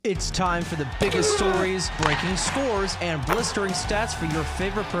It's time for the biggest stories, breaking scores, and blistering stats for your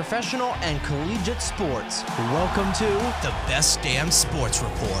favorite professional and collegiate sports. Welcome to the Best Damn Sports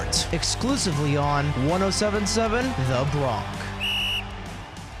Report, exclusively on 107.7 The Bronc.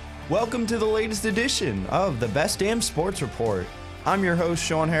 Welcome to the latest edition of the Best Damn Sports Report. I'm your host,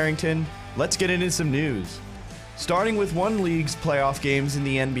 Sean Harrington. Let's get into some news. Starting with one league's playoff games in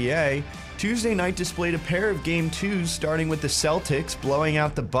the NBA, Tuesday night displayed a pair of Game 2s, starting with the Celtics blowing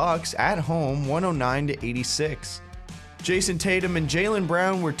out the Bucks at home 109-86. Jason Tatum and Jaylen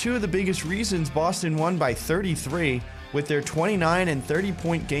Brown were two of the biggest reasons Boston won by 33 with their 29 and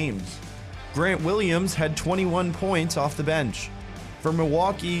 30-point games. Grant Williams had 21 points off the bench. For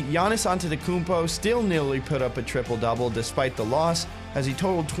Milwaukee, Giannis Antetokounmpo still nearly put up a triple-double despite the loss, as he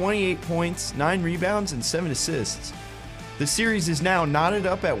totaled 28 points, 9 rebounds, and 7 assists. The series is now knotted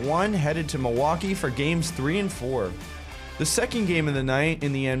up at 1, headed to Milwaukee for games 3 and 4. The second game of the night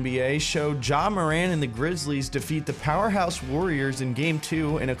in the NBA showed Ja Morant and the Grizzlies defeat the powerhouse Warriors in game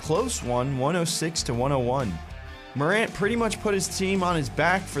 2 in a close one, 106-101. Morant pretty much put his team on his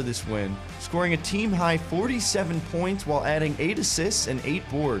back for this win, scoring a team-high 47 points while adding 8 assists and 8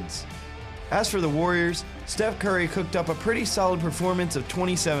 boards. As for the Warriors, Steph Curry cooked up a pretty solid performance of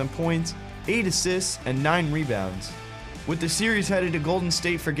 27 points, 8 assists, and 9 rebounds. With the series headed to Golden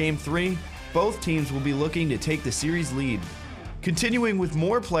State for Game 3, both teams will be looking to take the series lead. Continuing with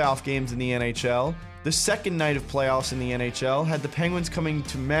more playoff games in the NHL, the second night of playoffs in the NHL had the Penguins coming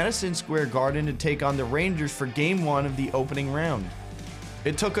to Madison Square Garden to take on the Rangers for Game 1 of the opening round.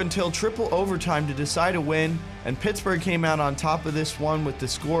 It took until triple overtime to decide a win, and Pittsburgh came out on top of this one with the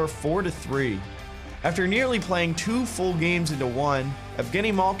score 4-3. After nearly playing 2 full games into one,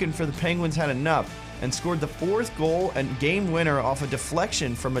 Evgeny Malkin for the Penguins had enough and scored the 4th goal and game winner off a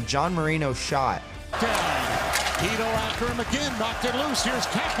deflection from a John Marino shot. Tito after him again, knocked it loose. Here's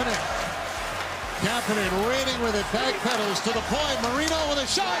Kapanen. Kapanen waiting with it, back pedals to the point. Marino with a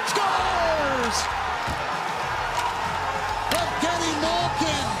shot, scores! Evgeny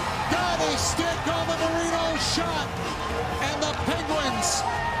Malkin got his stick on the Marino shot, and the Penguins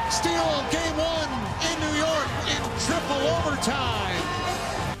steal Game 1 in New York in triple overtime.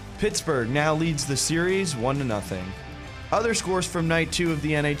 Pittsburgh now leads the series 1-0. Other scores from Night 2 of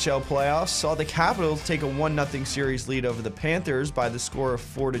the NHL playoffs saw the Capitals take a 1-0 series lead over the Panthers by the score of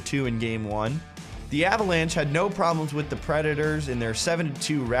 4-2 in Game 1. The Avalanche had no problems with the Predators in their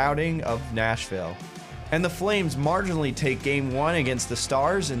 7-2 routing of Nashville. And the Flames marginally take Game 1 against the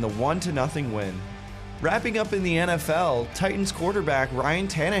Stars in the 1-0 win. Wrapping up in the NFL, Titans quarterback Ryan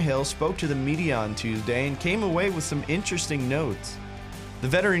Tannehill spoke to the media on Tuesday and came away with some interesting notes. The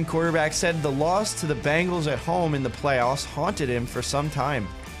veteran quarterback said the loss to the Bengals at home in the playoffs haunted him for some time.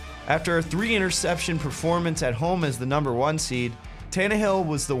 After a 3-interception performance at home as the number 1 seed, Tannehill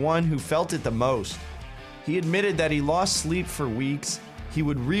was the one who felt it the most. He admitted that he lost sleep for weeks. He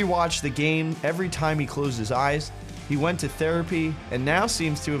would rewatch the game every time he closed his eyes. He went to therapy and now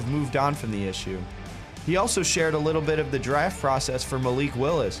seems to have moved on from the issue. He also shared a little bit of the draft process for Malik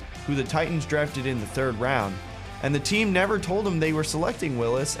Willis, who the Titans drafted in the 3rd round. And the team never told him they were selecting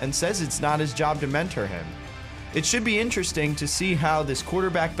Willis and says it's not his job to mentor him. It should be interesting to see how this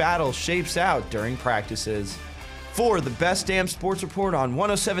quarterback battle shapes out during practices. For the Best Damn Sports Report on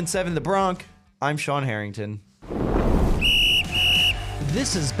 107.7 The Bronc, I'm Sean Harrington.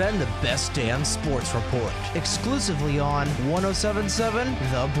 This has been the Best Damn Sports Report, exclusively on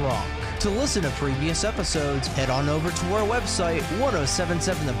 107.7 The Bronc. To listen to previous episodes, head on over to our website,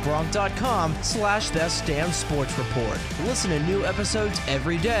 1077thebronc.com/Best Damn Sports Report. Listen to new episodes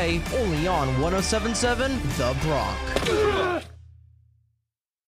every day, only on 107.7 The Bronc.